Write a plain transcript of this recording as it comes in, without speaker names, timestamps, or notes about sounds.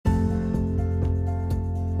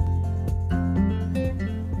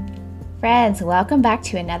Friends, welcome back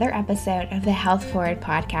to another episode of the Health Forward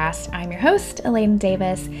podcast. I'm your host, Elaine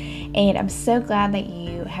Davis, and I'm so glad that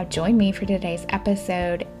you have joined me for today's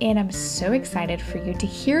episode, and I'm so excited for you to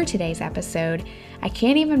hear today's episode. I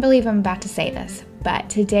can't even believe I'm about to say this, but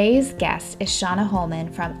today's guest is Shauna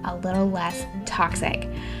Holman from A Little Less Toxic.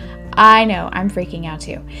 I know, I'm freaking out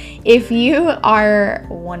too. If you are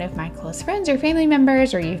one of my close friends or family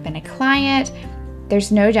members, or you've been a client, there's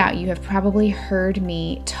no doubt you have probably heard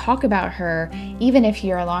me talk about her. Even if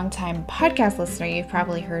you're a longtime podcast listener, you've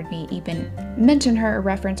probably heard me even mention her or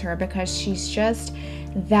reference her because she's just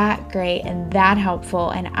that great and that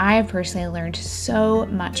helpful. And I've personally learned so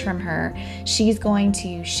much from her. She's going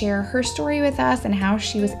to share her story with us and how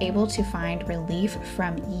she was able to find relief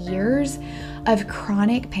from years of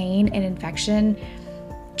chronic pain and infection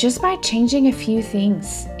just by changing a few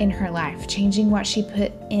things in her life, changing what she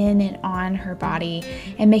put in and on her body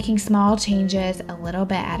and making small changes a little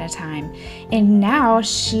bit at a time. And now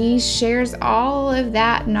she shares all of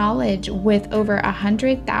that knowledge with over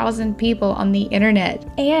 100,000 people on the internet.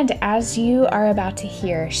 And as you are about to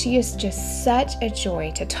hear, she is just such a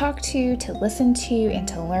joy to talk to listen to, and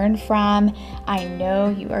to learn from. I know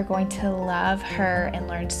you are going to love her and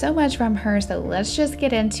learn so much from her. So let's just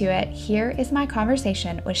get into it. Here is my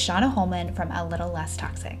conversation with Shauna Holman from A Little Less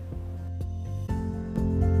Toxic.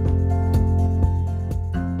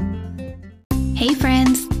 Hey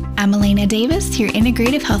friends, I'm Elena Davis, your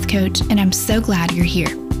integrative health coach, and I'm so glad you're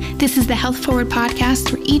here. This is the Health Forward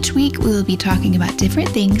podcast, where each week we will be talking about different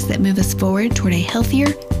things that move us forward toward a healthier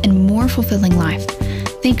and more fulfilling life.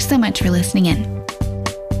 Thanks so much for listening in.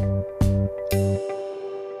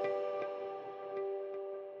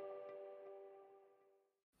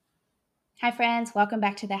 Hi friends, welcome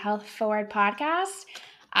back to the Health Forward podcast.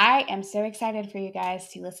 I am so excited for you guys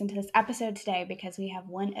to listen to this episode today because we have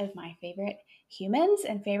one of my favorite humans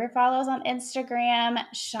and favorite follows on Instagram.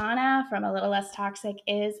 Shauna from A Little Less Toxic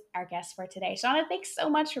is our guest for today. Shauna, thanks so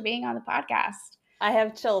much for being on the podcast. I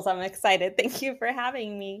have chills. I'm excited. Thank you for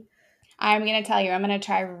having me. I'm going to tell you, I'm going to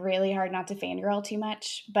try really hard not to fangirl too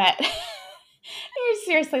much, but you're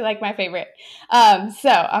seriously like my favorite. So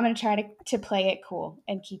I'm going to try to play it cool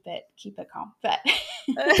and keep it calm. But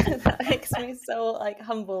that makes me so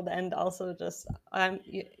humbled, and also just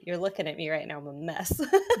you're looking at me right now. I'm a mess.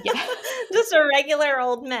 Yeah, just a regular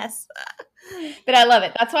old mess. But I love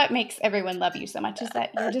it. That's what makes everyone love you so much, is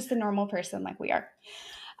that you're just a normal person like we are.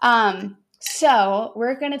 So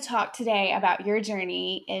we're going to talk today about your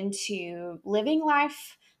journey into living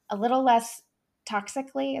life a little less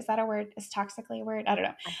toxically. Is that a word? Is toxically a word? I don't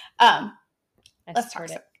know. Less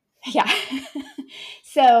toxic. Yeah.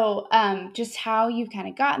 So just how you've kind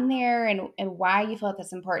of gotten there and why you feel like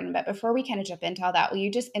that's important. But before we kind of jump into all that, will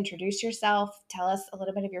you just introduce yourself, tell us a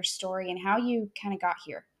little bit of your story and how you kind of got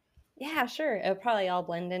here? Yeah, sure. It'll probably all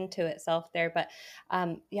blend into itself there. But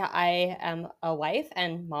I am a wife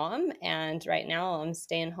and mom. And right now I'm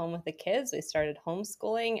staying home with the kids. We started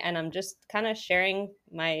homeschooling, and I'm just kind of sharing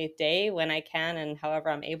my day when I can and however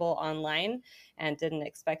I'm able online, and didn't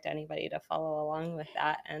expect anybody to follow along with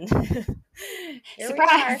that. And here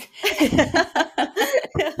Surprise. we are.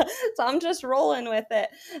 So I'm just rolling with it.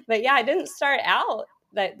 But yeah, I didn't start out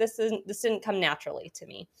that this didn't come naturally to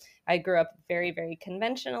me. I grew up very, very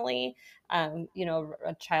conventionally,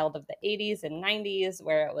 a child of the 80s and 90s,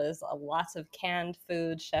 where it was lots of canned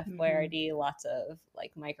food, Chef Boyardee, lots of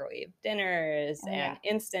microwave dinners and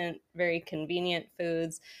instant, very convenient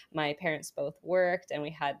foods. My parents both worked, and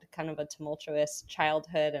we had kind of a tumultuous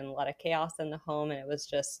childhood and a lot of chaos in the home. And it was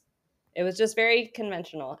just very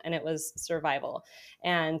conventional, and it was survival.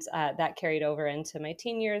 And that carried over into my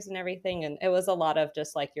teen years and everything. And it was a lot of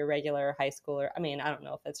just your regular high schooler. I mean, I don't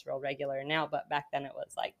know if it's real regular now, but back then it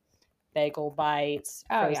was bagel bites,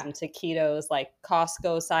 frozen taquitos,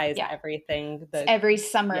 Costco size, everything. Every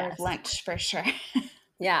summer lunch for sure.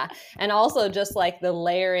 Yeah. And also just the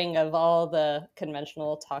layering of all the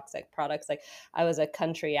conventional toxic products. I was a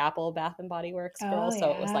Country Apple Bath and Body Works girl.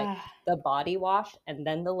 So it was the body wash, and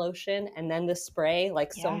then the lotion, and then the spray,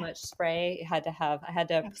 so much spray. I had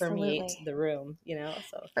to permeate the room,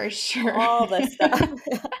 so for sure. All this stuff.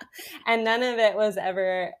 And none of it was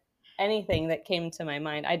ever anything that came to my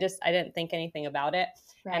mind. I didn't think anything about it.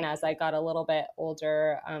 Right. And as I got a little bit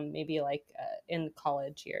older, maybe in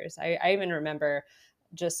college years, I even remember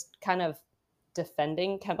just kind of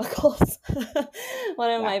defending chemicals.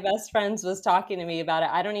 One of my best friends was talking to me about it.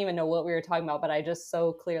 I don't even know what we were talking about, but I just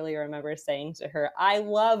so clearly remember saying to her, I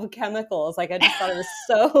love chemicals. I just thought it was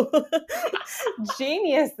so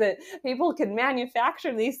genius that people could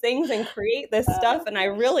manufacture these things and create this stuff. And I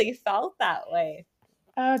really felt that way.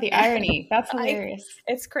 Oh, the irony. That's I, hilarious.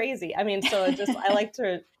 it's crazy. I mean, so I like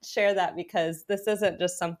to share that because this isn't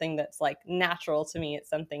just something that's like natural to me. It's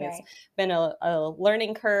something that's Right. been a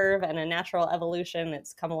learning curve and a natural evolution.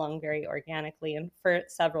 It's come along very organically and for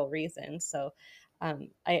several reasons. So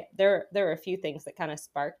there were a few things that kind of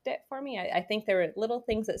sparked it for me. I think there were little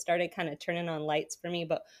things that started kind of turning on lights for me.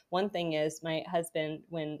 But one thing is my husband,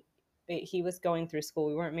 when he was going through school,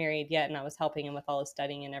 we weren't married yet, and I was helping him with all his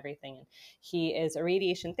studying and everything. And he is a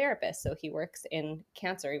radiation therapist, so he works in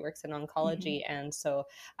cancer, he works in oncology. And so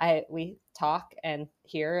we talk and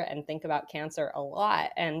hear and think about cancer a lot.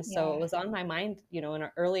 And so it was on my mind,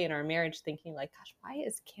 early in our marriage, thinking like, gosh, why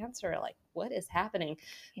is cancer, like, what is happening?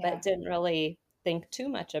 But didn't really think too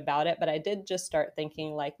much about it. But I did just start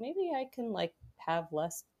thinking like, maybe I can like have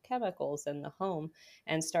less chemicals in the home,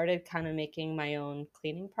 and started kind of making my own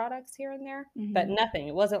cleaning products here and there. But nothing,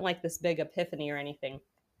 it wasn't like this big epiphany or anything.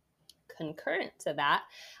 Concurrent to that,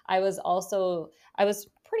 I was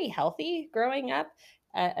pretty healthy growing up.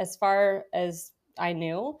 As far as I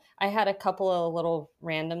knew, I had a couple of little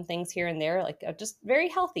random things here and there, like just very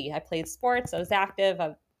healthy. I played sports, I was active,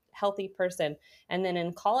 a healthy person. And then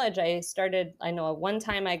in college, I know one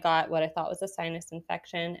time I got what I thought was a sinus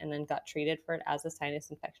infection, and then got treated for it as a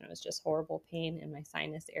sinus infection. It was just horrible pain in my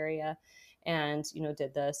sinus area. And,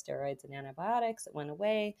 did the steroids and antibiotics. It went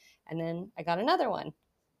away. And then I got another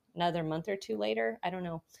month or two later, I don't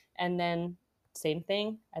know. And then same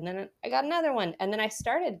thing. And then I got another one. And then I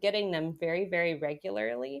started getting them very, very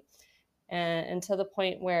regularly, and to the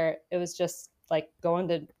point where it was just like going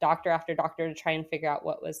to doctor after doctor to try and figure out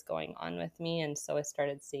what was going on with me. And so I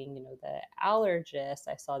started seeing, the allergist.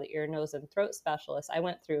 I saw the ear, nose, and throat specialist. I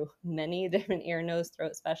went through many different ear, nose,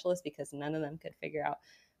 throat specialists because none of them could figure out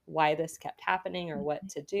why this kept happening or what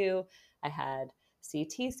to do. I had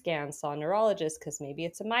CT scans, saw a neurologist because maybe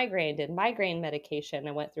it's a migraine, did migraine medication.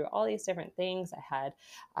 I went through all these different things. I had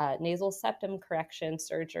nasal septum correction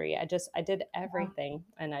surgery. I did everything.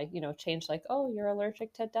 And I, changed like, oh, you're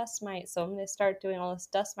allergic to dust mite, so I'm going to start doing all this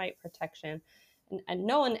dust mite protection. And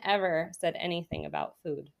no one ever said anything about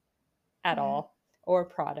food at all, or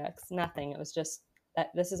products, nothing. It was just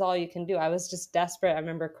that this is all you can do. I was just desperate. I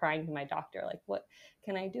remember crying to my doctor, like, what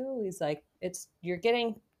can I do? He's like, you're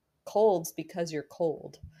getting colds because you're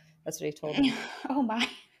cold. That's what he told me. Oh my.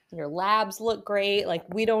 Your labs look great. Like,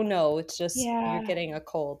 we don't know. It's just you're getting a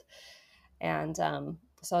cold. And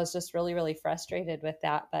so I was just really, really frustrated with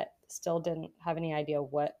that, but still didn't have any idea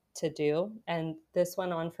what to do. And this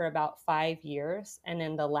went on for about 5 years. And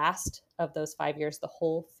in the last of those 5 years, the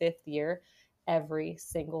whole 5th year, every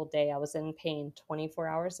single day I was in pain 24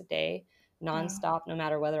 hours a day, nonstop, no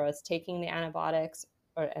matter whether I was taking the antibiotics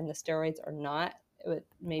and the steroids or not. It would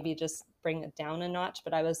maybe just bring it down a notch,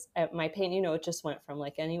 but I was at my pain, it just went from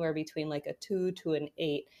like anywhere between like a 2 to an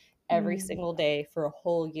 8 every single day for a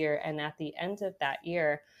whole year. And at the end of that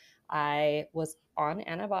year, I was on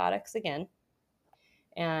antibiotics again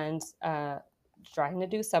and trying to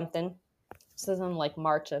do something. This is in like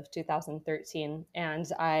March of 2013.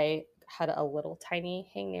 And I had a little tiny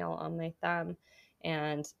hangnail on my thumb,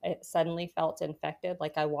 and it suddenly felt infected.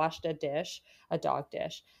 Like I washed a dog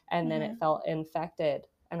dish, and then it felt infected.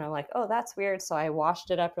 And I'm like, oh, that's weird. So I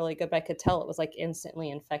washed it up really good, but I could tell it was like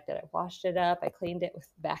instantly infected. I washed it up. I cleaned it with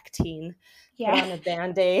Bactine, put on a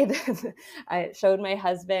Band-Aid. I showed my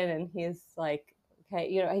husband, and he's like, okay,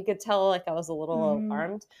 he could tell like I was a little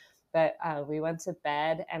alarmed. But we went to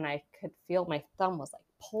bed, and I could feel my thumb was like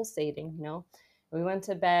pulsating, We went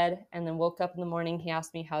to bed and then woke up in the morning. He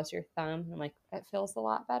asked me, how's your thumb? I'm like, it feels a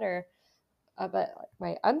lot better. But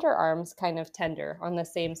my underarm's kind of tender on the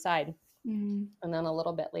same side. And then a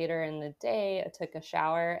little bit later in the day, I took a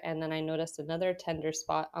shower, and then I noticed another tender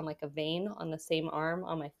spot on like a vein on the same arm,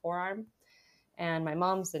 on my forearm. And my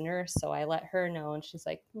mom's a nurse, so I let her know, and she's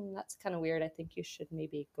like, that's kind of weird. I think you should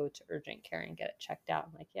maybe go to urgent care and get it checked out.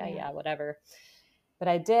 I'm like, yeah, whatever. But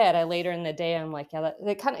I did. Later in the day, I'm like, yeah,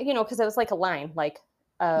 that kind of, because it was like a line, like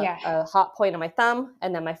a hot point on my thumb,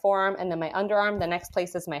 and then my forearm, and then my underarm. The next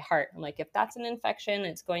place is my heart. I'm like, if that's an infection,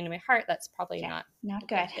 it's going to my heart. That's probably not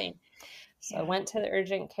good thing. So I went to the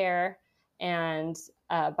urgent care, and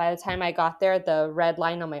by the time I got there, the red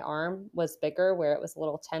line on my arm was bigger, where it was a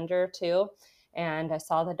little tender too. And I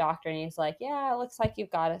saw the doctor, and he's like, yeah, it looks like you've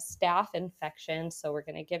got a staph infection, so we're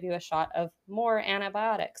going to give you a shot of more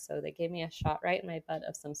antibiotics. So they gave me a shot right in my butt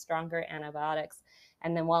of some stronger antibiotics.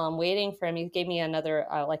 And then while I'm waiting for him, he gave me another,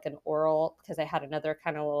 like an oral, because I had another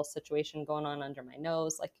kind of little situation going on under my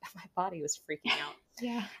nose. Like my body was freaking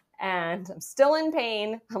out. and I'm still in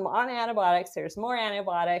pain. I'm on antibiotics. There's more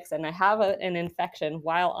antibiotics, and I have an infection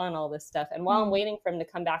while on all this stuff. And while I'm waiting for him to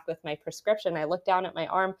come back with my prescription, I look down at my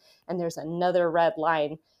arm, and there's another red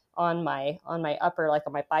line on my upper, like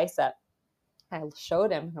on my bicep. I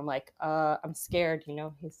showed him. I'm like, I'm scared, you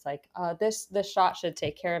know. He's like, this shot should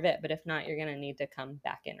take care of it, but if not, you're gonna need to come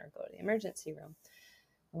back in or go to the emergency room.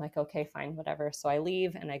 I'm like, okay, fine, whatever. So I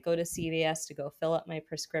leave and I go to CVS to go fill up my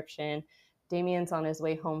prescription. Damien's on his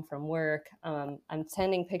way home from work. I'm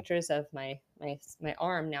sending pictures of my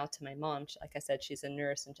arm now to my mom. Like I said, she's a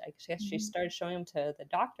nurse, and she started showing them to the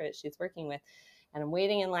doctor that she's working with. And I'm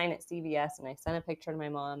waiting in line at CVS, and I sent a picture to my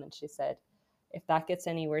mom, and she said, if that gets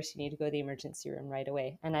any worse, you need to go to the emergency room right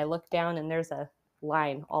away. And I look down, and there's a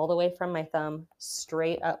line all the way from my thumb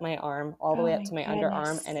straight up my arm, all the way up to my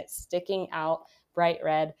underarm, and it's sticking out bright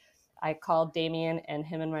red. I called Damien, and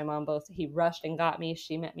him and my mom both, he rushed and got me.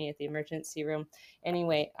 She met me at the emergency room.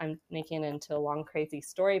 Anyway, I'm making it into a long, crazy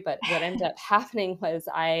story, but what ended up happening was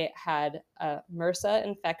I had a MRSA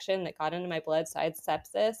infection that got into my blood, so I had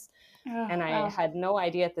sepsis. And I had no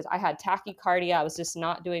idea that I had tachycardia. I was just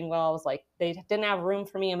not doing well. I was like, they didn't have room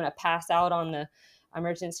for me. I'm going to pass out on the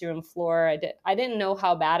emergency room floor. I didn't know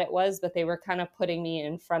how bad it was, but they were kind of putting me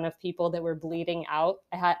in front of people that were bleeding out.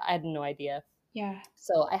 I had no idea. Yeah.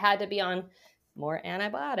 So I had to be on more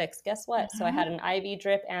antibiotics. Guess what? So I had an IV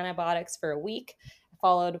drip antibiotics for a week,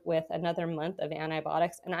 followed with another month of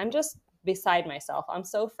antibiotics. And I'm just beside myself. I'm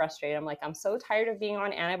so frustrated. I'm like, I'm so tired of being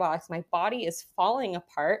on antibiotics. My body is falling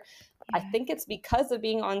apart. I think it's because of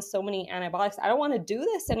being on so many antibiotics. I don't want to do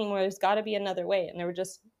this anymore. There's got to be another way. And there were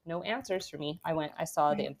just no answers for me. I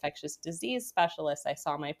saw the infectious disease specialist. I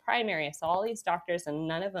saw my primary. I saw all these doctors, and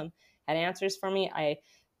none of them had answers for me. I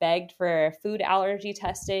begged for food allergy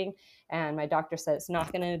testing, and my doctor said it's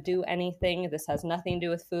not going to do anything. This has nothing to do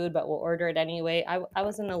with food, but we'll order it anyway. I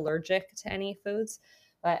wasn't allergic to any foods,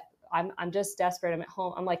 but I'm just desperate. I'm at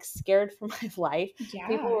home. I'm like scared for my life. Yeah.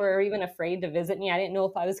 People were even afraid to visit me. I didn't know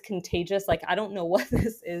if I was contagious. Like, I don't know what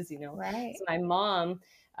this is, you know? Right. So my mom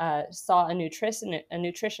saw a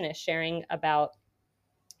nutritionist sharing about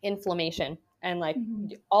inflammation and like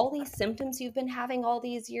all these symptoms you've been having all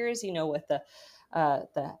these years, you know, with the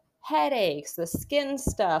headaches, the skin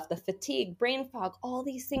stuff, the fatigue, brain fog, all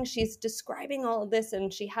these things. She's describing all of this,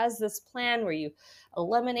 and she has this plan where you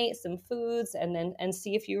eliminate some foods and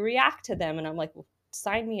see if you react to them. And I'm like, well,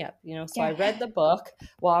 sign me up, you know? So I read the book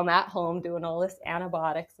while I'm at home doing all this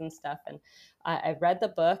antibiotics and stuff. And I read the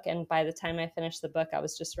book, and by the time I finished the book, I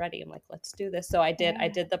was just ready. I'm like, let's do this. So I did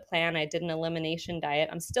the plan. I did an elimination diet.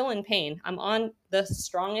 I'm still in pain. I'm on the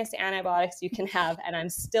strongest antibiotics you can have, and I'm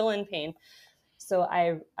still in pain. So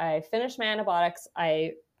I finish my antibiotics,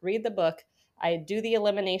 I read the book, I do the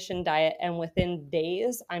elimination diet, and within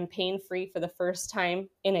days, I'm pain-free for the first time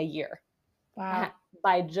in a year. Wow.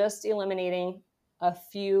 By just eliminating a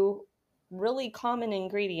few really common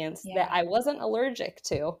ingredients that I wasn't allergic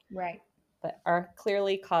to. Right. But are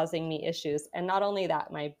clearly causing me issues. And not only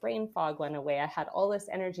that, my brain fog went away. I had all this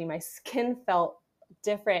energy. My skin felt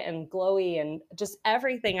different and glowy and just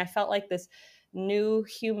everything. I felt like this new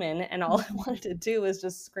human, and all I wanted to do was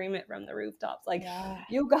just scream it from the rooftops, like,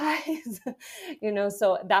 you guys, you know.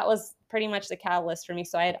 So that was pretty much the catalyst for me.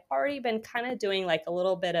 So I had already been kind of doing like a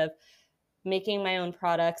little bit of making my own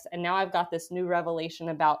products, and now I've got this new revelation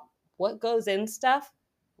about what goes in stuff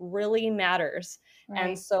really matters.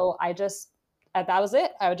 And so that was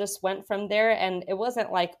it. I just went from there, and it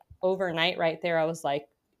wasn't like overnight right there I was like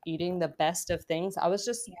eating the best of things. I was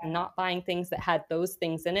just not buying things that had those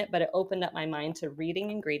things in it, but it opened up my mind to reading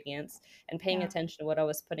ingredients and paying attention to what I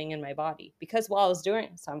was putting in my body. Because while I was doing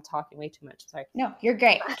it, so I'm talking way too much, sorry. No, you're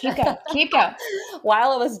great. Keep going. Keep going. While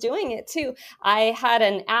I was doing it too, I had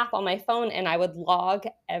an app on my phone, and I would log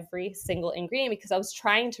every single ingredient because I was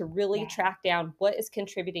trying to really track down what is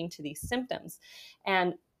contributing to these symptoms.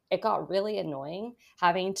 And it got really annoying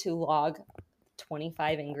having to log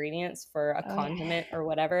 25 ingredients for a condiment or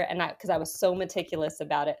whatever. And because I was so meticulous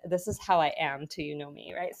about it. This is how I am till you know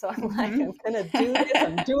me, right? So I'm like, I'm going to do this.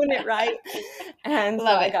 I'm doing it right. And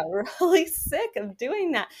I got really sick of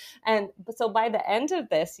doing that. And so by the end of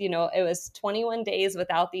this, you know, it was 21 days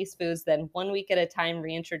without these foods, then 1 week at a time,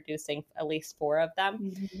 reintroducing at least 4 of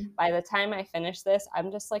them. By the time I finished this,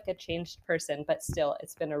 I'm just like a changed person, but still,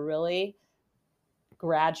 it's been a really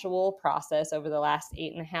gradual process over the last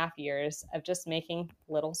 8.5 years of just making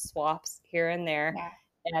little swaps here and there.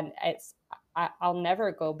 And I'll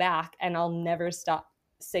never go back, and I'll never stop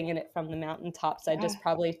singing it from the mountaintops. I just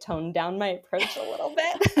probably toned down my approach a little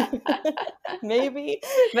bit, maybe,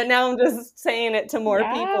 but now I'm just saying it to more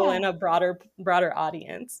people in a broader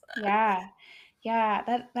audience. Yeah,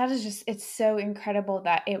 that is just, it's so incredible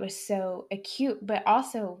that it was so acute, but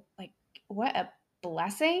also like what a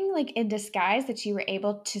blessing, like in disguise, that you were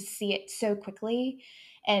able to see it so quickly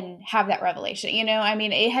and have that revelation. I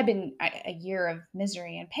mean, it had been a year of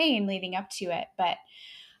misery and pain leading up to it, but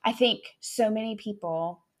I think so many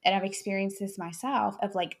people, and I've experienced this myself,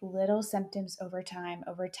 of like little symptoms over time,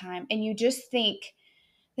 and you just think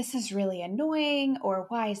this is really annoying, or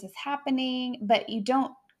why is this happening? But you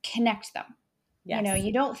don't connect them. Yes.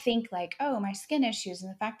 You don't think like, oh, my skin issues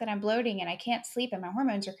and the fact that I'm bloating and I can't sleep and my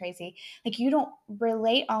hormones are crazy. Like, you don't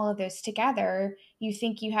relate all of those together. You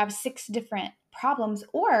think you have six different problems,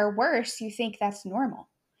 or worse, you think that's normal.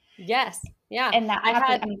 Yes. Yeah. And that I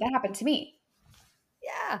happened. had I mean, that happened to me.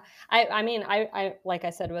 Yeah. I mean, I, like I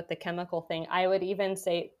said, with the chemical thing, I would even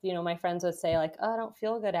say, my friends would say like, oh, I don't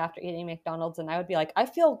feel good after eating McDonald's. And I would be like, I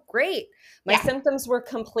feel great. My Yeah. symptoms were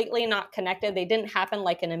completely not connected. They didn't happen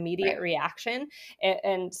like an immediate Right. reaction.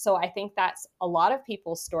 And so I think that's a lot of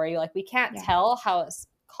people's story. Like, we can't Yeah. tell how it's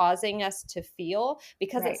causing us to feel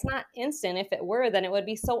because Right. it's not instant. If it were, then it would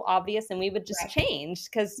be so obvious and we would just Right. change,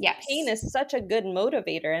 because pain Yes. is such a good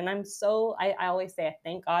motivator. And I always say I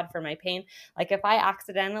thank God for my pain. Like, if I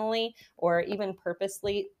accidentally or even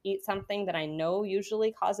purposely eat something that I know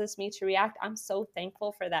usually causes me to react, I'm so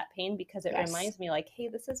thankful for that pain, because it Yes. reminds me like, hey,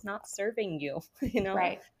 this is not serving you, you know?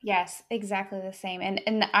 Right. Yes, exactly the same.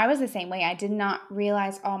 And I was the same way. I did not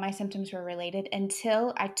realize all my symptoms were related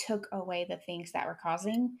until I took away the things that were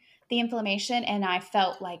causing the inflammation, and I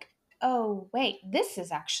felt like, "Oh, wait, this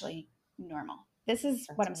is actually normal. This is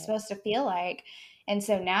what That's I'm right. supposed to feel like." And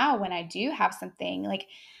so now when I do have something like,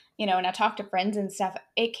 and I talk to friends and stuff,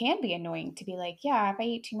 it can be annoying to be like, "Yeah, if I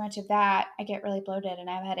eat too much of that, I get really bloated and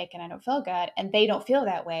I have a headache and I don't feel good." And they don't feel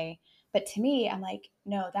that way. But to me, I'm like,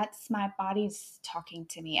 no, that's my body's talking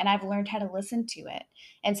to me, and I've learned how to listen to it.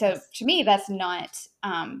 And so Yes. to me, that's not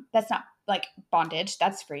like bondage.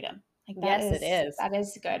 That's freedom. Like Yes, it is. that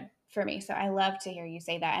is good for me. So I love to hear you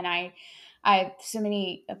say that. And I so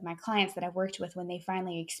many of my clients that I've worked with, when they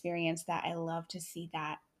finally experience that, I love to see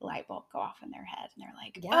that light bulb go off in their head, and they're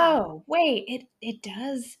like, Yeah. oh, wait, it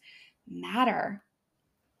does matter.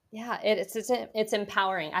 Yeah, it's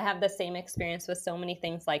empowering. I have the same experience with so many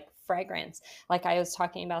things, like fragrance. Like, I was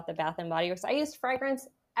talking about the Bath and Body Works. I use fragrance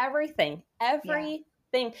Yeah.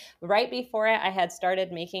 everything. Right before it, I had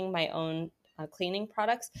started making my own cleaning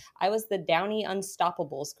products. I was the Downy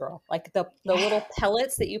Unstoppables girl, like the Yeah. little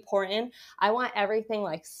pellets that you pour in. I want everything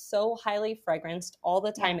like so highly fragranced all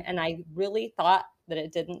the Yeah. time, and I really thought that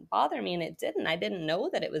it didn't bother me, and it didn't. I didn't know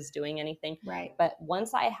that it was doing anything. Right. But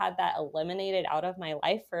once I had that eliminated out of my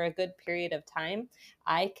life for a good period of time,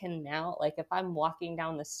 I can now, like, if I'm walking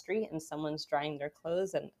down the street and someone's drying their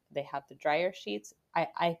clothes and they have the dryer sheets,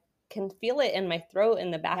 I can feel it in my throat,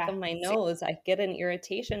 in the back Yeah. of my nose. I get an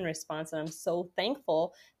irritation response, and I'm so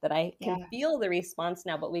thankful that I can Yeah. feel the response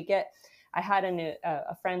now. But I had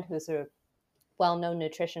a friend who's a well-known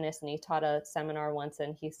nutritionist, and he taught a seminar once,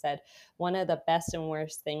 and he said one of the best and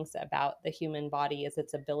worst things about the human body is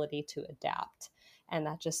its ability to adapt. And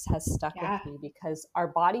that just has stuck with Yeah. me, because our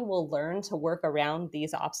body will learn to work around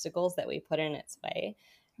these obstacles that we put in its way.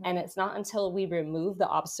 And Right. it's not until we remove the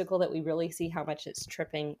obstacle that we really see how much it's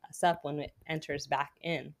tripping us up when it enters back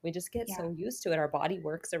in. We just get Yeah. so used to it. Our body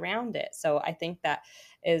works around it. So I think that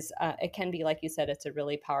it can be, like you said, it's a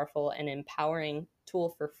really powerful and empowering tool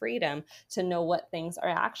for freedom, to know what things are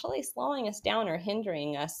actually slowing us down or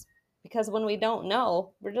hindering us. Because when we don't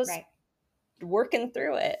know, we're just Right. working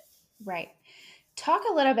through it. Right. Talk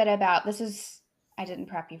a little bit about this. I didn't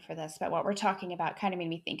prep you for this, but what we're talking about kind of made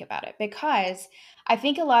me think about it, because I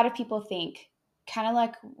think a lot of people think, kind of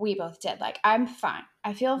like we both did, like, I'm fine.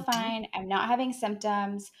 I feel Mhm. fine. I'm not having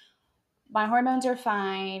symptoms. My hormones are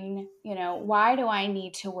fine. Why do I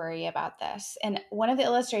need to worry about this? And one of the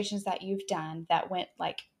illustrations that you've done that went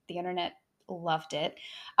like the internet loved it,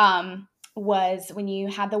 was when you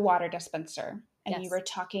had the water dispenser and you were Yes.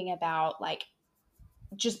 talking about like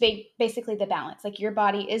just basically the balance. Like, your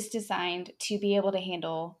body is designed to be able to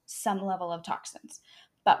handle some level of toxins,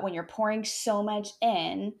 but when you're pouring so much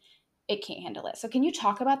in, it can't handle it. So can you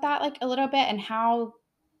talk about that like a little bit, and how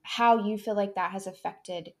you feel like that has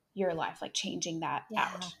affected your life, like changing that Yeah.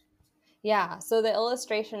 out? Yeah. So the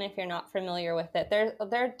illustration, if you're not familiar with it, there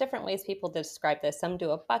are different ways people describe this. Some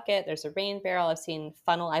do a bucket. There's a rain barrel. I've seen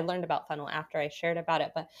funnel. I learned about funnel after I shared about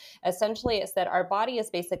it, but essentially, it's that our body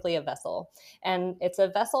is basically a vessel, and it's a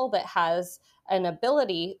vessel that has an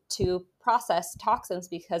ability to process toxins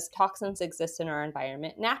because toxins exist in our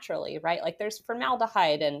environment naturally, right? Like there's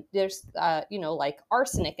formaldehyde and there's like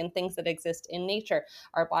arsenic and things that exist in nature.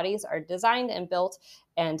 Our bodies are designed and built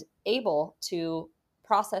and able to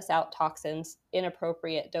process out toxins in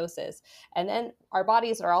appropriate doses. And then our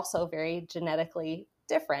bodies are also very genetically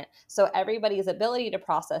different. So everybody's ability to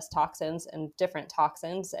process toxins and different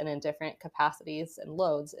toxins and in different capacities and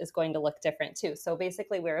loads is going to look different too. So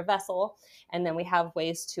basically we're a vessel, and then we have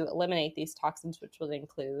ways to eliminate these toxins, which would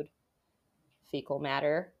include fecal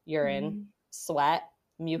matter, urine, Mm-hmm. sweat,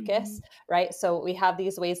 mucus, right? So we have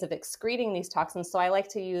these ways of excreting these toxins. So I like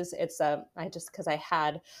to use because I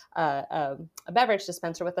had a beverage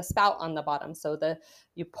dispenser with a spout on the bottom. So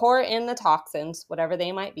you pour in the toxins, whatever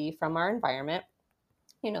they might be from our environment.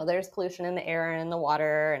 There's pollution in the air and in the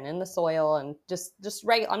water and in the soil, and just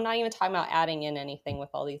right. I'm not even talking about adding in anything with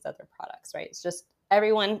all these other products, right? It's just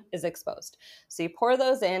everyone is exposed. So you pour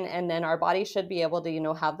those in, and then our body should be able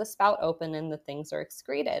to, have the spout open and the things are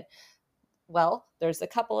excreted. Well, there's a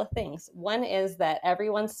couple of things. One is that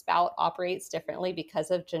everyone's spout operates differently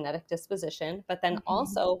because of genetic disposition, but then Mm-hmm.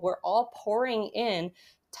 also we're all pouring in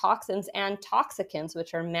toxins and toxicants,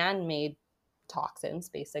 which are man-made toxins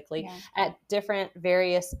basically, Yeah. at different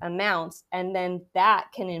various amounts, and then that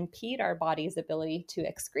can impede our body's ability to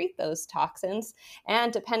excrete those toxins,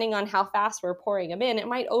 and depending on how fast we're pouring them in, it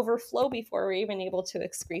might overflow before we're even able to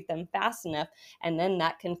excrete them fast enough, and then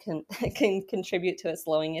that can can contribute to it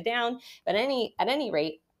slowing it down. But at any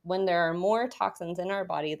rate, when there are more toxins in our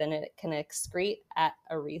body than it can excrete at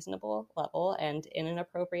a reasonable level and in an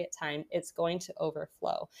appropriate time, it's going to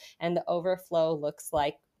overflow. And the overflow looks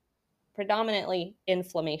like predominantly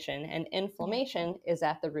inflammation, and Yeah. inflammation is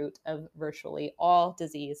at the root of virtually all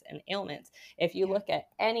disease and ailments. If you Yeah. look at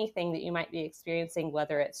anything that you might be experiencing,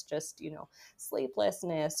 whether it's just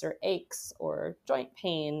sleeplessness or aches or joint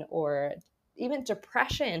pain or even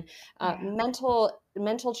depression, Yeah.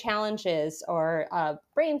 mental challenges, or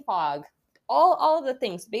brain fog, all of the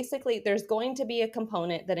things, basically there's going to be a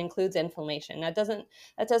component that includes inflammation. That doesn't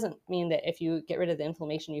mean that if you get rid of the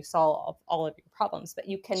inflammation you solve all of your problems, but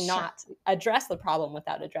you Sure. cannot address the problem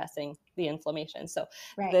without addressing the inflammation. So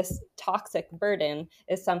Right. this toxic burden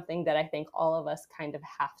is something that I think all of us kind of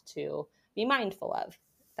have to be mindful of,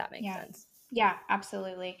 if that makes Yeah. sense. Yeah,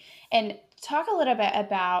 absolutely. And talk a little bit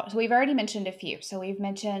about, so we've already mentioned a few. So we've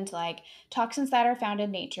mentioned like toxins that are found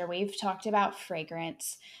in nature. We've talked about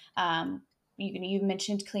fragrance. Um, you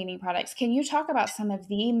mentioned cleaning products. Can you talk about some of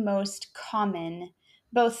the most common,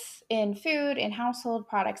 both in food and household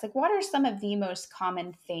products? Like, what are some of the most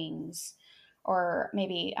common things, or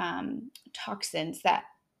maybe toxins that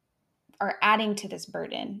are adding to this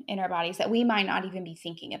burden in our bodies that we might not even be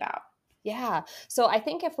thinking about? Yeah. So I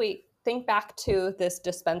think if we think back to this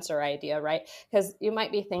dispenser idea, right? Because you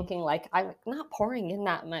might be thinking, like, I'm not pouring in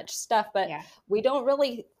that much stuff, but Yeah. we don't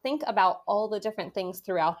really think about all the different things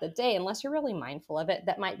throughout the day unless you're really mindful of it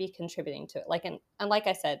that might be contributing to it. And like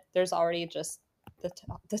I said, there's already just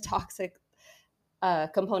the toxic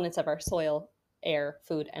components of our soil, air,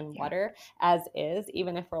 food, and Yeah. water as is.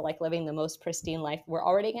 Even if we're like living the most pristine life, we're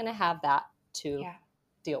already going to have that to Yeah.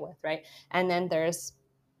 deal with, right? And then there's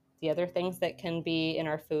the other things that can be in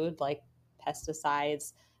our food, like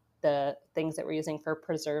pesticides, the things that we're using for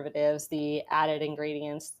preservatives, the added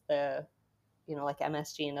ingredients, like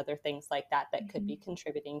MSG and other things like that that could be Mhm.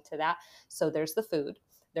 contributing to that. So there's the food.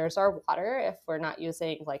 There's our water. If we're not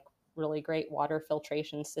using like really great water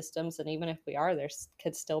filtration systems, and even if we are,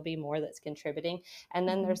 could still be more that's contributing. And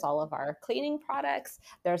then Mhm. there's all of our cleaning products.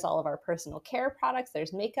 There's all of our personal care products.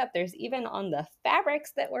 There's makeup. There's even on the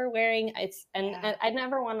fabrics that we're wearing. Yeah. And I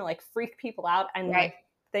never want to like freak people out. And Right. my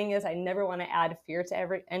thing is, I never want to add fear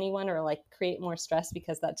to anyone or like create more stress,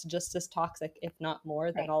 because that's just as toxic, if not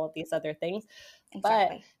more, than Right. all of these other things. But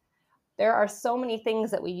Exactly. there are so many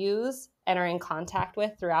things that we use and are in contact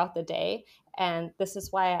with throughout the day. And this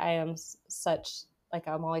is why I am such like,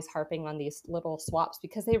 I'm always harping on these little swaps,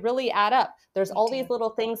 because they really add up. There's Me all too. these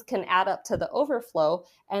little things can add up to the overflow,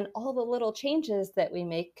 and all the little changes that we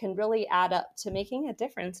make can really add up to making a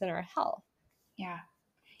difference in our health. Yeah.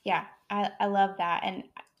 Yeah. I love that. And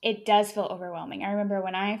it does feel overwhelming. I remember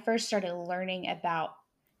when I first started learning about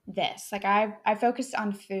this, like I focused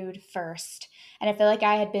on food first. And I feel like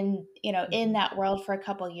I had been, in Mhm. that world for a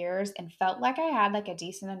couple years and felt like I had like a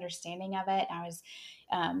decent understanding of it. I was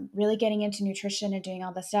really getting into nutrition and doing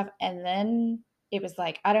all this stuff. And then it was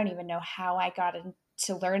like, I don't even know how I got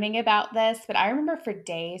into learning about this, but I remember for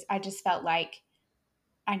days, I just felt like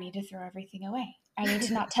I need to throw everything away. I need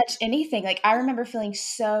to not touch anything. Like I remember feeling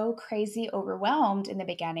so crazy overwhelmed in the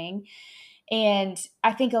beginning. And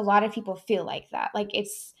I think a lot of people feel like that. Like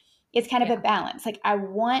it's kind of a Yeah. balance. Like I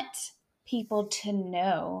want people to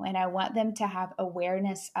know and I want them to have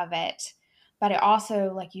awareness of it. But I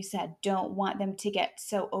also, like you said, don't want them to get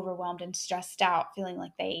so overwhelmed and stressed out, feeling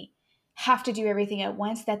like they have to do everything at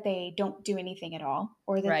once that they don't do anything at all,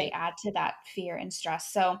 or that they Right. add to that fear and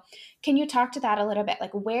stress. So, can you talk to that a little bit?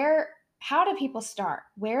 Like, how do people start?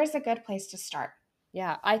 Where is a good place to start?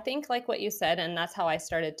 Yeah, I think like what you said, and that's how I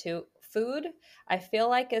started too. Food, I feel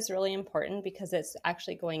like is really important because it's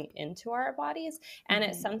actually going into our bodies and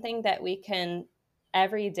it's Mm-hmm. something that we can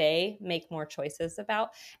every day make more choices about.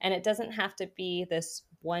 And it doesn't have to be this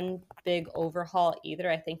one big overhaul either.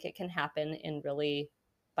 I think it can happen in really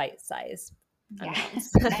bite size Yeah.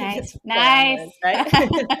 amounts. Nice. It's play on Nice. words,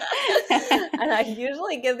 right? And I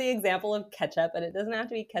usually give the example of ketchup, and it doesn't have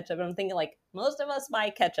to be ketchup. I'm thinking like most of us buy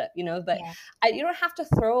ketchup, but Yeah. you don't have to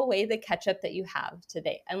throw away the ketchup that you have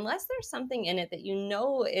today unless there's something in it that you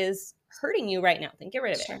know is hurting you right now. Then get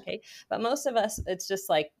rid of it, Sure. okay? But most of us, it's just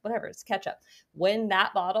like, whatever, it's ketchup. When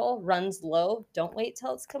that bottle runs low, don't wait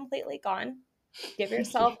till it's completely gone. Give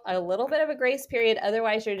yourself a little bit of a grace period.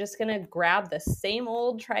 Otherwise, you're just going to grab the same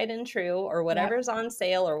old tried and true or Yep. whatever's on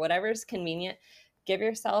sale or whatever's convenient. Give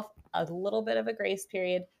yourself a little bit of a grace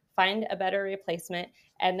period, find a better replacement,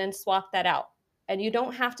 and then swap that out. And you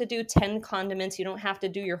don't have to do 10 condiments. You don't have to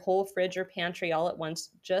do your whole fridge or pantry all at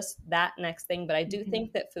once, just that next thing. But I do Mm-hmm.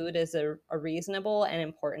 think that food is a reasonable and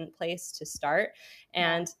important place to start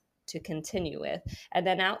Yeah. and to continue with. And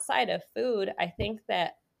then outside of food, I think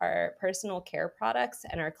that our personal care products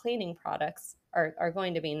and our cleaning products are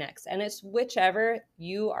going to be next. And it's whichever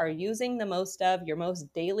you are using the most of, your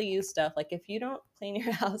most daily use stuff. Like if you don't clean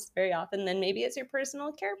your house very often, then maybe it's your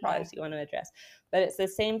personal care Yeah. products you want to address. But it's the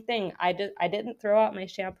same thing. I didn't throw out my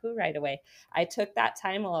shampoo right away. I took that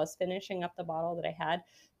time while I was finishing up the bottle that I had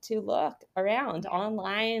to look around Yeah.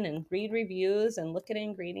 online and read reviews and look at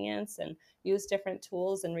ingredients and use different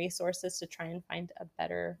tools and resources to try and find a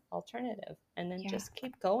better alternative and then Yeah. just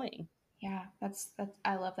keep going. Yeah. That's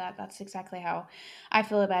I love that. That's exactly how I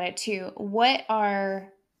feel about it too. What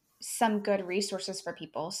are some good resources for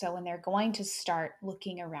people? So when they're going to start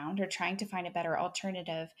looking around or trying to find a better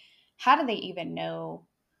alternative, how do they even know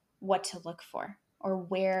what to look for or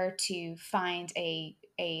where to find a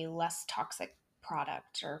less toxic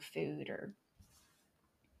product or food or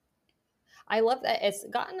I love that it's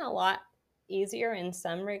gotten a lot easier in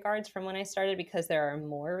some regards from when I started because there are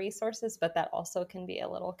more resources, but that also can be a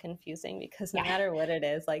little confusing because no yeah. matter what it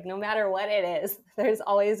is, like no matter what it is, there's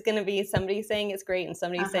always going to be somebody saying it's great and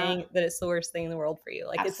somebody Uh-huh. saying that it's the worst thing in the world for you.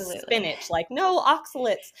 Like it's Absolutely. spinach, like no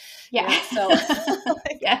oxalates, Yeah. so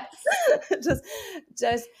like, Yes. just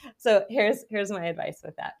just so here's my advice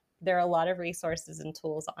with that. There are a lot of resources and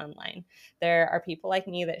tools online. There are people like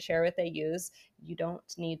me that share what they use. You don't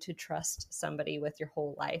need to trust somebody with your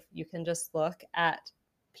whole life. You can just look at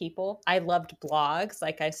people. I loved blogs.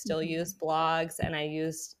 Like I still Mm-hmm. use blogs and I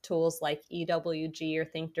use tools like EWG or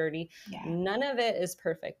Think Dirty. Yeah. None of it is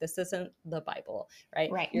perfect. This isn't the Bible,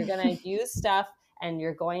 right? Right. You're going to use stuff and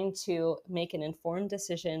you're going to make an informed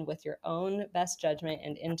decision with your own best judgment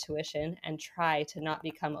and intuition and try to not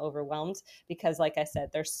become overwhelmed because like I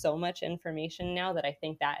said, there's so much information now that I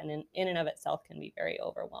think that in and of itself can be very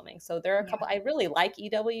overwhelming. So there are a Yeah. couple, I really like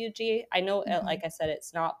EWG. I know, Mm-hmm. like I said,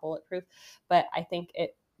 it's not bulletproof, but I think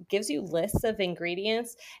it gives you lists of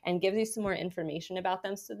ingredients and gives you some more information about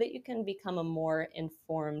them so that you can become a more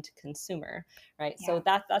informed consumer, right? Yeah. So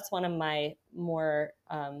that's one of my more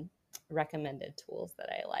recommended tools that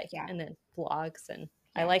I like. Yeah. And then blogs and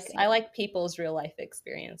Yeah. I Same. like people's real life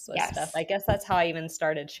experience with stuff. Yes. I guess that's how I even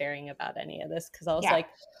started sharing about any of this because I was Yeah. like,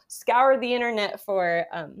 scour the internet for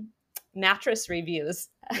mattress reviews.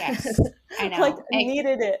 Yes. I Like know.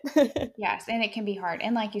 needed it. Yes, and it can be hard.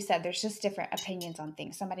 And like you said, there's just different opinions on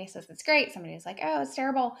things. Somebody says it's great. Somebody's like, oh, it's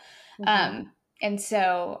terrible. Mhm. And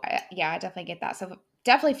so, yeah, I definitely get that. So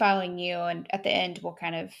definitely following you. And at the end,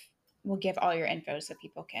 we'll give all your info so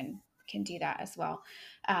people can do that as well.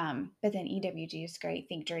 But then EWG is great.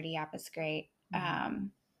 Think Dirty app is great.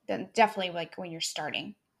 Then definitely like when you're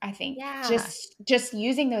starting, I think Yeah. just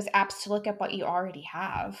using those apps to look up what you already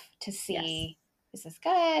have to Yes. see, is this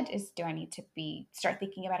good? Do I need to start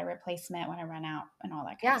thinking about a replacement when I run out and all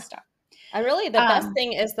that kind of Yeah. stuff? And really the best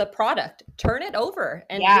thing is the product. Turn it over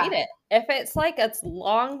and read Yeah, it. If it's like it's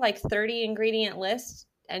long, like 30 ingredient list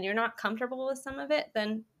and you're not comfortable with some of it,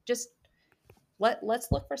 then just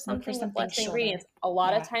let's look for something with less shorter. ingredients. A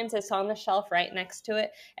lot of times it's on the shelf right next to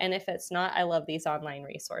it. And if it's not, I love these online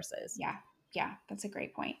resources. Yeah. Yeah. That's a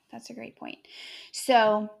great point.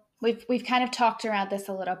 So we've kind of talked around this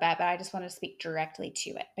a little bit, but I just want to speak directly to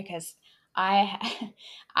it because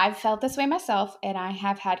I've felt this way myself, and I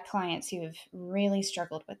have had clients who have really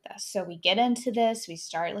struggled with this. So we get into this, we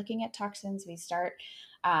start looking at toxins, we start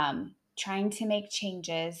trying to make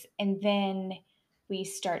changes, and then we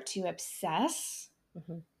start to obsess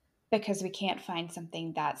because we can't find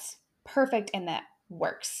something that's perfect and that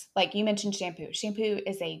works. Like you mentioned shampoo. Shampoo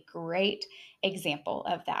is a great example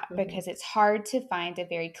of that because it's hard to find a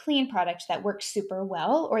very clean product that works super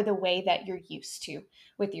well or the way that you're used to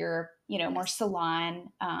with your, more salon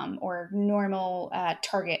or normal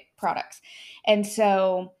Target products. And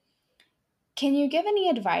so can you give any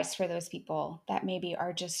advice for those people that maybe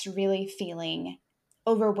are just really feeling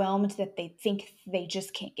overwhelmed that they think they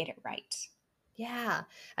just can't get it right? Yeah,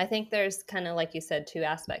 I think there's kind of, like you said, two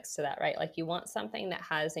aspects to that, right? Like you want something that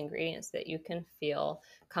has ingredients that you can feel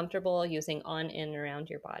comfortable using on, in, around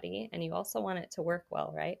your body. And you also want it to work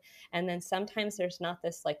well, right? And then sometimes there's not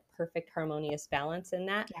this like perfect harmonious balance in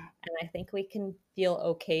that. Yeah. And I think we can feel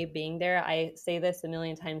okay being there. I say this a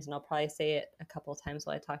million times, and I'll probably say it a couple of times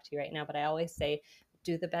while I talk to you right now, but I always say,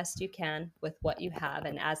 do the best you can with what you have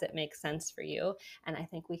and as it makes sense for you. And I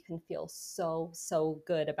think we can feel so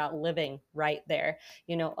good about living right there.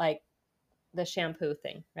 Like the shampoo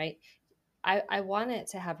thing, right? I want it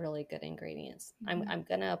to have really good ingredients. I'm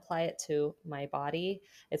going to apply it to my body.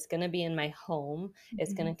 It's going to be in my home.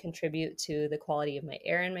 It's going to contribute to the quality of my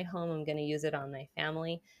air in my home. I'm going to use it on my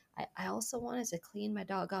family. I also wanted to clean my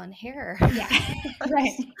doggone hair. Yeah,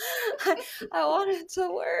 right. I want it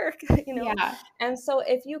to work, Yeah. And so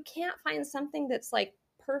if you can't find something that's like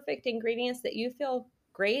perfect ingredients that you feel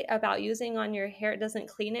great about using on your hair, it doesn't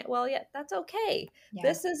clean it well yet, that's okay. Yeah.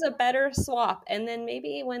 This is a better swap. And then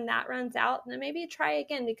maybe when that runs out, then maybe try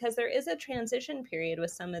again, because there is a transition period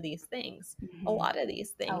with some of these things. A lot of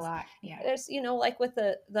these things. A lot, yeah. There's, like with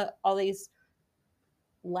the all these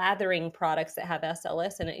lathering products that have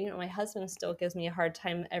SLS in it. My husband still gives me a hard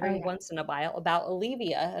time every once in a while about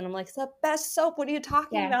Olivia. And I'm like, it's the best soap. What are you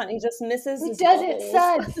talking about? And he just misses his bubbles. It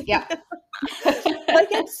suds. Yeah.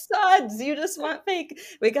 Like it suds. You just want fake.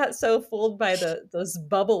 We got so fooled by those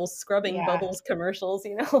bubbles, scrubbing bubbles commercials,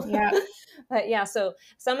 Yeah. But yeah, so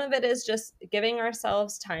some of it is just giving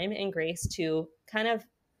ourselves time and grace to kind of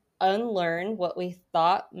unlearn what we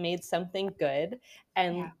thought made something good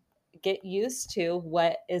and get used to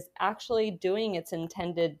what is actually doing its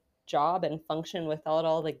intended job and function without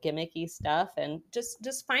all the gimmicky stuff, and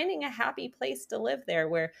just finding a happy place to live there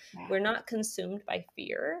where we're not consumed by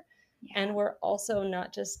fear and we're also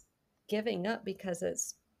not just giving up because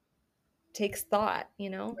it's takes thought,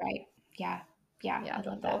 Right. Yeah. I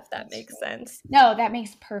don't know if that makes sense. No, that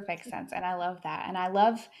makes perfect sense. And I love that. And I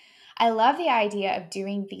love the idea of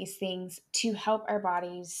doing these things to help our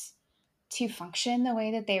bodies to function the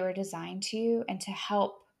way that they were designed to, and to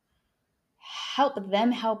help them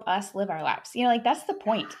help us live our lives. Like that's the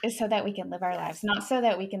point, is so that we can live our lives, not so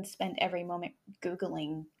that we can spend every moment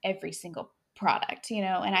Googling every single product, and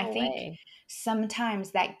I think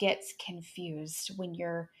sometimes that gets confused when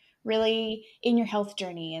you're really in your health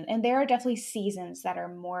journey. And there are definitely seasons that are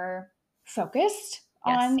more focused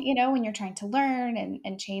on, when you're trying to learn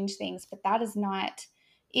and change things, but that is not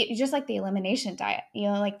it. Just like the elimination diet,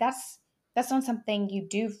 like that's not something you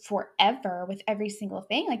do forever with every single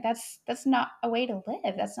thing. Like that's not a way to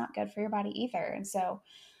live. That's not good for your body either. And so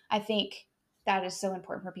I think that is so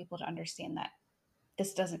important for people to understand that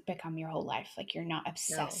this doesn't become your whole life. Like you're not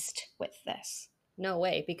obsessed with this. No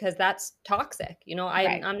way, because that's toxic.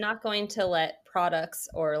 I'm not going to let products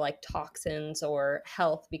or like toxins or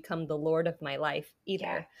health become the Lord of my life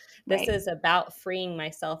either. This is about freeing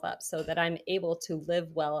myself up so that I'm able to live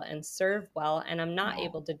well and serve well. And I'm not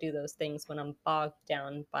able to do those things when I'm bogged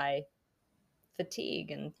down by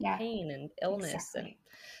fatigue and pain and illness. Exactly. And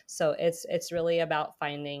so it's really about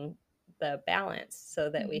finding the balance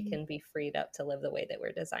so that we can be freed up to live the way that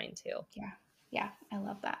we're designed to. Yeah, I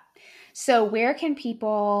love that. So where can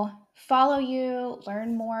people follow you,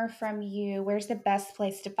 learn more from you? Where's the best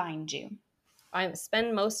place to find you? I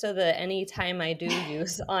spend most of any time I do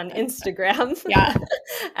use on Instagram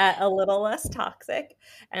at A Little Less Toxic.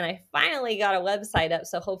 And I finally got a website up.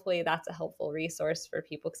 So hopefully that's a helpful resource for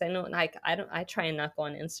people. Because I know I try and not go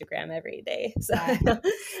on Instagram every day. So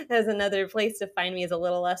there's another place to find me is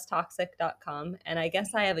alittlelesstoxic.com. And I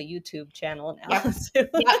guess I have a YouTube channel now too.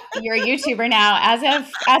 Yep. You're a YouTuber now as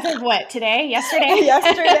of what, today? Yesterday?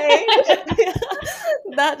 Yesterday.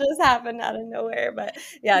 that just happened out of nowhere. But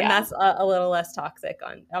yeah, and that's a little less toxic.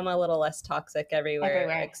 I'm a little less toxic everywhere.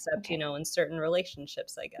 Except, in certain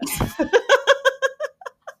relationships, I guess.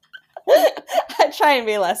 I try and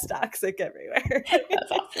be less toxic everywhere.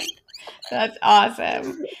 That's awesome. That's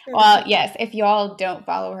awesome. Well, yes, if y'all don't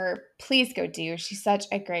follow her, please go do. She's such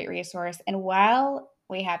a great resource. And while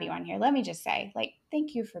we have you on here, let me just say,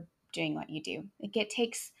 thank you for doing what you do. It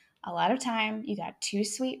takes a lot of time. You got 2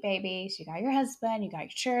 sweet babies. You got your husband. You got your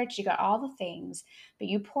church. You got all the things. But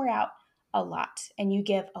you pour out a lot and you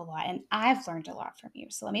give a lot. And I've learned a lot from you.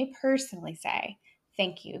 So let me personally say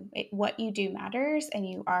thank you. What you do matters, and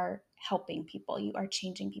you are helping people. You are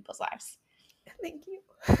changing people's lives. Thank you.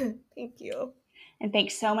 Thank you. And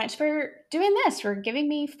thanks so much for doing this, for giving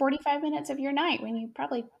me 45 minutes of your night when you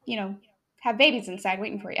probably, have babies inside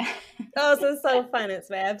waiting for you. Oh, this is so fun. It's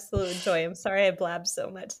my absolute joy. I'm sorry I blabbed so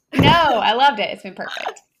much. No, I loved it. It's been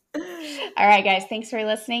perfect. All right, guys. Thanks for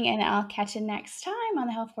listening, and I'll catch you next time on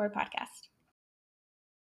the Health Forward podcast.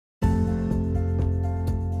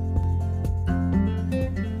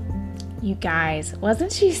 You guys,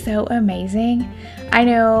 wasn't she so amazing? I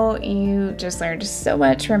know you just learned so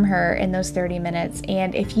much from her in those 30 minutes.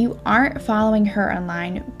 And if you aren't following her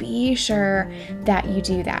online, be sure that you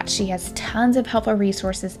do that. She has tons of helpful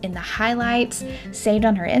resources in the highlights saved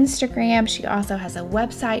on her Instagram. She also has a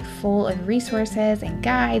website full of resources and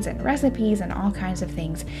guides and recipes and all kinds of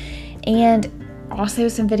things. And also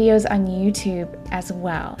some videos on YouTube as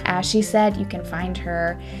well. As she said, you can find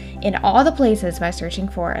her in all the places by searching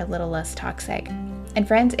for A Little Less Toxic. And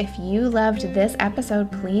friends, if you loved this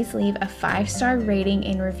episode, please leave a 5-star rating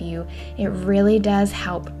and review. It really does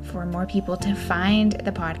help for more people to find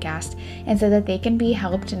the podcast, and so that they can be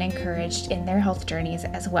helped and encouraged in their health journeys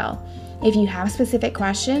as well. If you have specific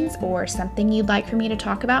questions or something you'd like for me to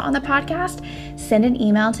talk about on the podcast, send an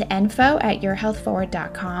email to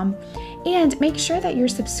info@yourhealthforward.com, and make sure that you're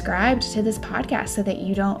subscribed to this podcast so that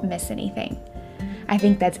you don't miss anything. I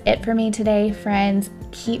think that's it for me today, friends.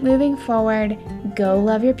 Keep moving forward, go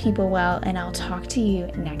love your people well, and I'll talk to you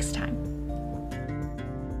next time.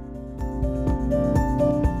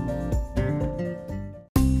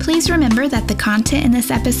 Please remember that the content in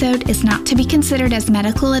this episode is not to be considered as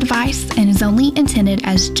medical advice and is only intended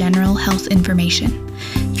as general health information.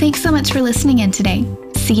 Thanks so much for listening in today.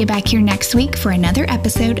 See you back here next week for another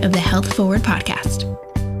episode of the Health Forward podcast.